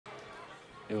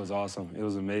It was awesome. It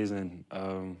was amazing.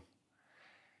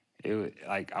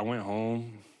 Like I went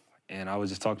home and I was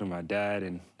just talking to my dad,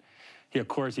 and of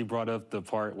course, he brought up the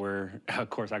part where, of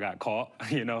course, I got caught,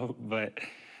 but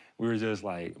we were just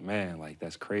like, man, like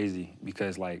that's crazy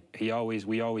because like we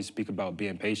always speak about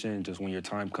being patient, just when your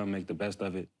time comes, make the best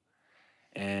of it.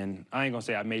 And I ain't gonna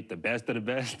say I made the best of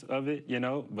it,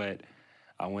 but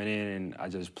I went in and I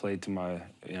just played to my,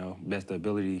 best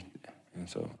ability. And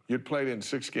so. You'd played in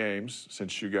 6 games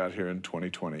since you got here in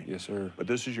 2020. Yes, sir. But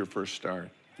this is your first start.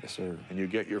 Yes, sir. And you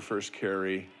get your first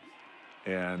carry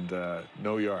and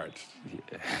no yards.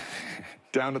 Yeah.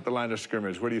 Down at the line of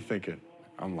scrimmage, what are you thinking?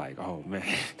 I'm like, oh, man,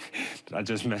 did I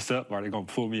just mess up? Are they going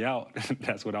to pull me out?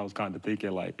 That's what I was kind of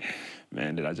thinking, like,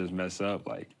 man, did I just mess up?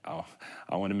 Like, I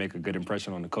want to make a good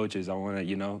impression on the coaches. I want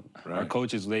to, right. Our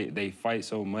coaches, they fight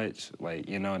so much, like,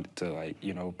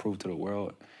 to, prove to the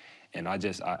world. And I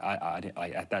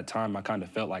like, at that time, I kind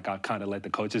of felt like I kind of let the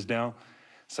coaches down.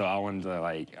 So I wanted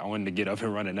to get up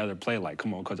and run another play. Like,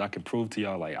 come on, coach, I can prove to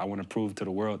y'all, like, I want to prove to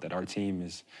the world that our team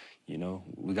is,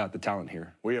 we got the talent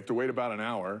here. We have to wait about an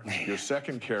hour. Your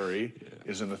second carry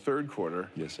is in the third quarter.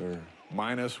 Yes, sir.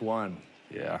 -1.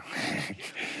 Yeah.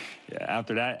 Yeah,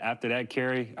 after that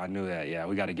carry, I knew that, yeah,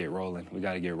 we got to get rolling. We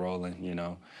got to get rolling,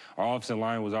 Our offensive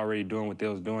line was already doing what they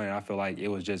was doing, and I feel like it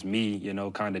was just me,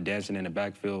 kind of dancing in the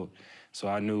backfield. So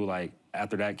I knew, like,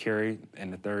 after that carry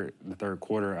in the third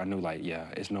quarter, I knew, like, yeah,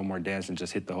 it's no more dancing,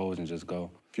 just hit the holes and just go.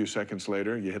 A few seconds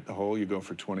later, you hit the hole, you go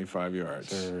for 25 yards.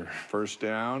 Sure. First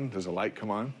down, does a light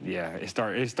come on? Yeah, it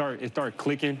started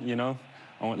clicking,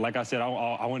 Like I said,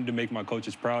 I wanted to make my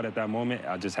coaches proud at that moment.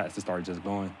 I just had to start just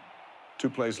going. 2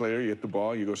 plays later, you hit the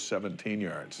ball, you go 17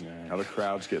 yards. Man. Now the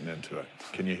crowd's getting into it.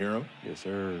 Can you hear them? Yes,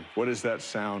 sir. What does that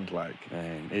sound like?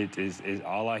 Man,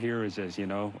 all I hear is just,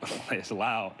 it's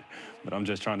loud. But I'm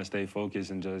just trying to stay focused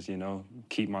and just,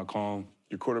 keep my calm.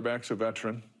 Your quarterback's a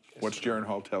veteran. Yes, What's sir. Jaron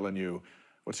Hall telling you?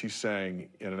 What's he saying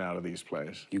in and out of these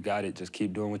plays? You got it. Just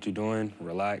keep doing what you're doing.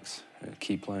 Relax. And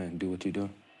keep playing. Do what you do.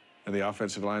 And the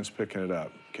offensive line's picking it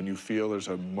up. Can you feel there's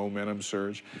a momentum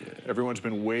surge? Yeah. Everyone's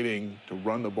been waiting to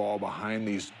run the ball behind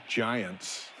these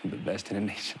giants. The best in the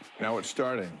nation. Now it's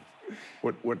starting.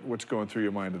 What's going through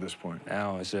your mind at this point?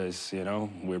 Now it's just,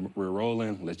 we're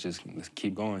rolling. Let's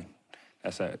keep going.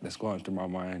 That's going through my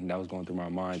mind. That was going through my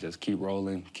mind. Just keep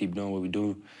rolling. Keep doing what we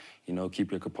do.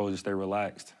 Keep your composure. Stay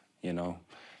relaxed. And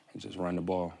just run the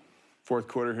ball. Fourth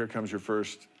quarter, here comes your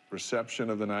first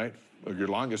reception of the night, or your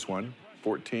longest one,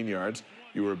 14 yards.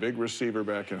 You were a big receiver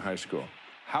back in high school.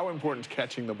 How important is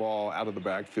catching the ball out of the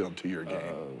backfield to your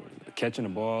game? Catching the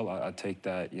ball, I take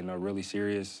that, really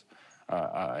serious.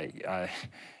 I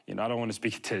don't want to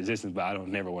speak it to existence, but I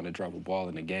don't never want to drop a ball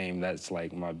in the game. That's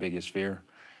like my biggest fear.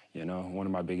 One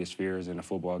of my biggest fears in a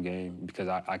football game, because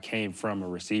I came from a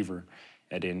receiver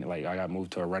and then I got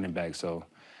moved to a running back. So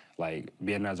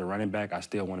being as a running back, I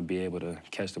still want to be able to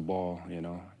catch the ball,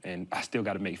 and I still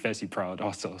got to make Fessy proud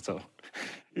also. So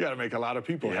you got to make a lot of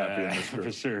people happy in this group.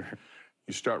 For sure.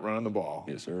 You start running the ball.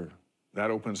 Yes, sir.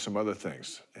 That opens some other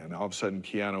things. And all of a sudden,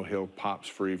 Keanu Hill pops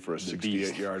free for a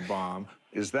 68-yard bomb.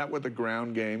 Is that what the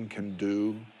ground game can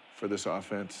do for this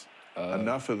offense?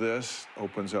 Enough of this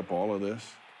opens up all of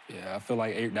this? Yeah, I feel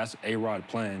like that's A-Rod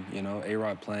plan.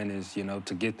 A-Rod plan is,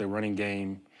 to get the running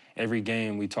game. Every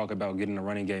game we talk about getting the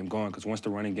running game going, because once the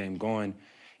running game going,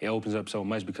 it opens up so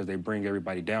much because they bring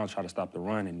everybody down, try to stop the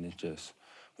run, and it's just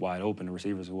wide open. The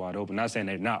receivers are wide open. Not saying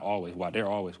they're not always wide. They're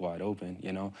always wide open,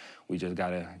 We just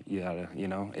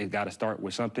it got to start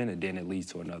with something, and then it leads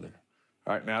to another.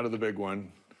 All right, now to the big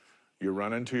one. You're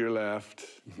running to your left.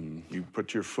 Mm-hmm. You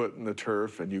put your foot in the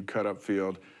turf, and you cut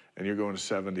upfield, and you're going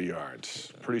 70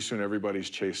 yards. Pretty soon, everybody's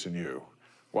chasing you.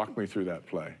 Walk me through that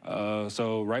play.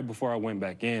 So right before I went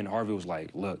back in, Harvey was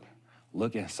like, look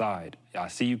inside. I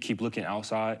see you keep looking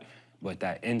outside, but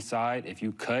that inside, if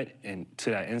you cut to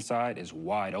that inside, is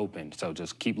wide open. So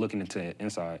just keep looking into the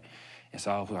inside. And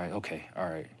so I was like, okay, all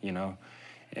right,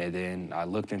 And then I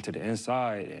looked into the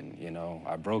inside, and,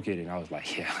 I broke it, and I was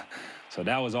like, yeah. So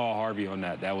that was all Harvey on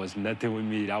that. That was nothing with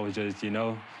me. That was just,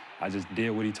 I just did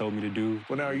what he told me to do.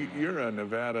 Well, now, you're a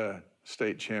Nevada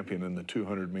state champion in the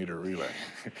 200-meter relay,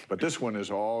 but this one is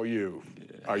all you.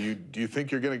 Yeah. Do you think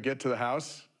you're going to get to the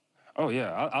house? Oh,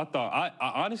 yeah. I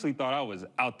honestly thought I was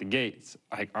out the gates.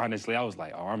 Honestly, I was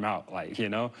like, oh, I'm out,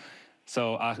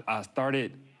 So I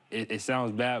started, it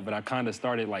sounds bad, but I kind of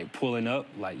started, pulling up,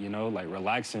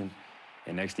 relaxing.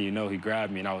 And next thing you know, he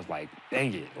grabbed me, and I was like,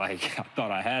 dang it. I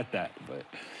thought I had that, but,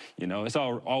 it's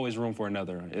always room for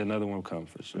another. Another one will come,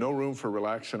 for sure. No room for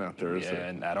relaxing out there, is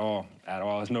there? Yeah, at all.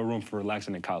 There's no room for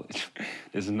relaxing in college.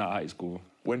 This is not high school.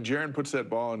 When Jaron puts that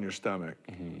ball in your stomach,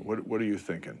 what are you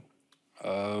thinking?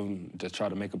 Just try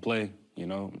to make a play, you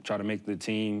know, try to make the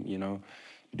team, you know,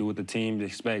 do what the team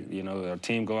expect. You know, our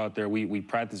team go out there, we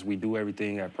practice, we do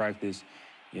everything at practice,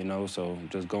 you know, so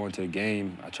just going to the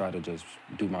game, I try to just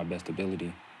do my best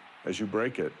ability. As you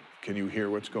break it, can you hear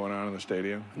what's going on in the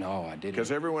stadium? No, I didn't.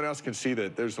 Because everyone else can see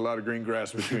that there's a lot of green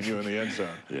grass between you and the end zone.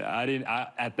 Yeah, I didn't.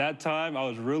 At that time, I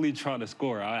was really trying to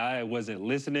score. I wasn't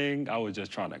listening. I was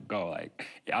just trying to go. Like,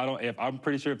 I'm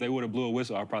pretty sure if they would have blew a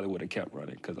whistle, I probably would have kept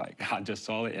running because, like, I just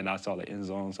saw it and I saw the end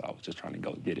zone, so I was just trying to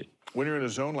go get it. When you're in a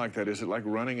zone like that, is it like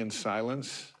running in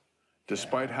silence?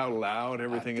 Despite how loud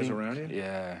everything is around you?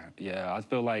 Yeah. I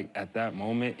feel like at that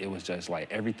moment, it was just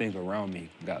like everything around me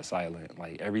got silent.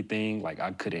 Like everything, like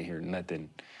I couldn't hear nothing.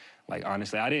 Like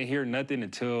honestly, I didn't hear nothing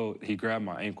until he grabbed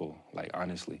my ankle. Like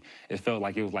honestly, it felt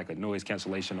like it was like a noise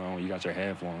cancellation on. You got your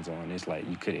headphones on. It's like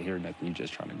you couldn't hear nothing. You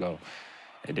just trying to go.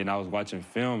 And then I was watching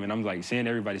film, and I'm like seeing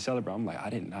everybody celebrate. I'm like, I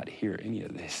did not hear any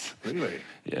of this. Really?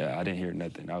 Yeah, I didn't hear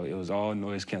nothing. It was all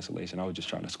noise cancellation. I was just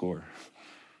trying to score.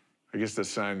 I guess that's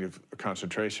a sign of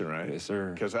concentration, right? Yes,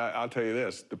 sir. Because I'll tell you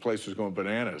this, the place was going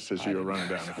bananas as you were running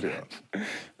down the field.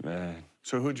 Man.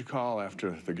 So who'd you call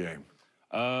after the game?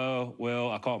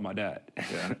 Well, I called my dad,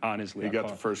 honestly. You got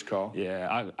the first call?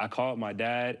 Yeah, I called my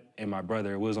dad and my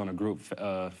brother. We was on a group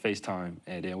FaceTime,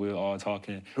 and then we were all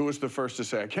talking. Who was the first to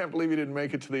say, I can't believe you didn't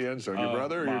make it to the end zone? Your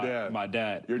brother or your dad? My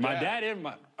dad. Your my dad?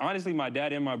 Honestly, my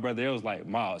dad and my brother, it was like,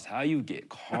 Miles, how you get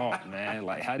caught, man?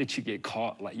 Like, how did you get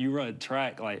caught? Like, you run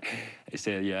track. Like, they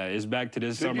said, yeah, it's back to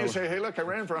this summer. Didn't you say, hey, look, I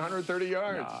ran for 130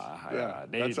 yards? Nah, yeah,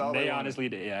 that's all they honestly,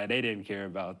 yeah, they didn't care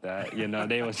about that. You know,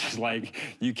 they was just like,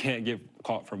 you can't get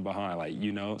caught from behind, like,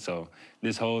 you know? So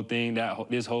this whole thing,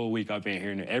 this whole week I've been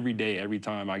hearing it every day, every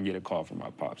time I get a call from my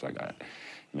pops, I got,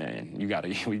 man,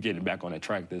 we getting back on the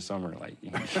track this summer. Like,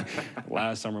 you know,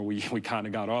 last summer we kind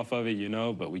of got off of it, you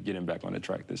know, but we getting back on the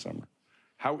track this summer.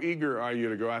 How eager are you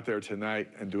to go out there tonight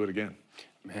and do it again?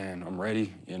 Man, I'm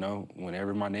ready, you know.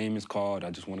 Whenever my name is called,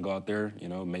 I just want to go out there, you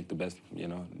know, make the best, you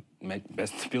know, make the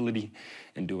best ability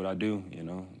and do what I do, you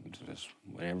know, just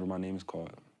whenever my name is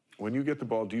called. When you get the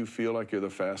ball, do you feel like you're the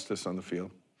fastest on the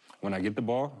field? When I get the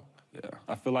ball, yeah.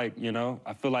 I feel like, you know,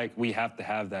 we have to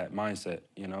have that mindset,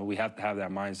 you know. We have to have that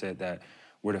mindset that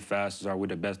we're the fastest or we're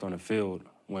the best on the field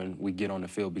when we get on the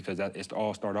field, because it's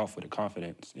all start off with the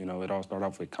confidence, you know. It all start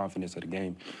off with confidence of the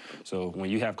game. So when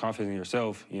you have confidence in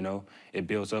yourself, you know, it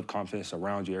builds up confidence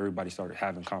around you. Everybody started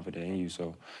having confidence in you.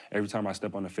 So every time I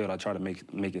step on the field, I try to make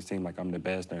it seem like I'm the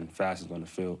best and fastest on the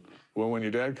field. Well, when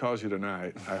your dad calls you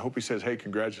tonight, I hope he says, hey,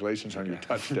 congratulations on your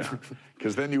touchdown,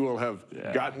 because then you will have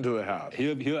gotten to the house.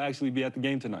 He'll actually be at the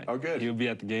game tonight. Oh, good. He'll be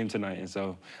at the game tonight, and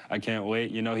so I can't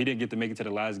wait. You know, he didn't get to make it to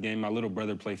the last game. My little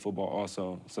brother played football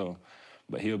also,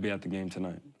 but he'll be at the game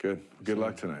tonight. Good. Good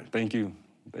luck tonight. Thank you.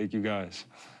 Thank you, guys.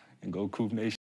 And go Coupe Nation.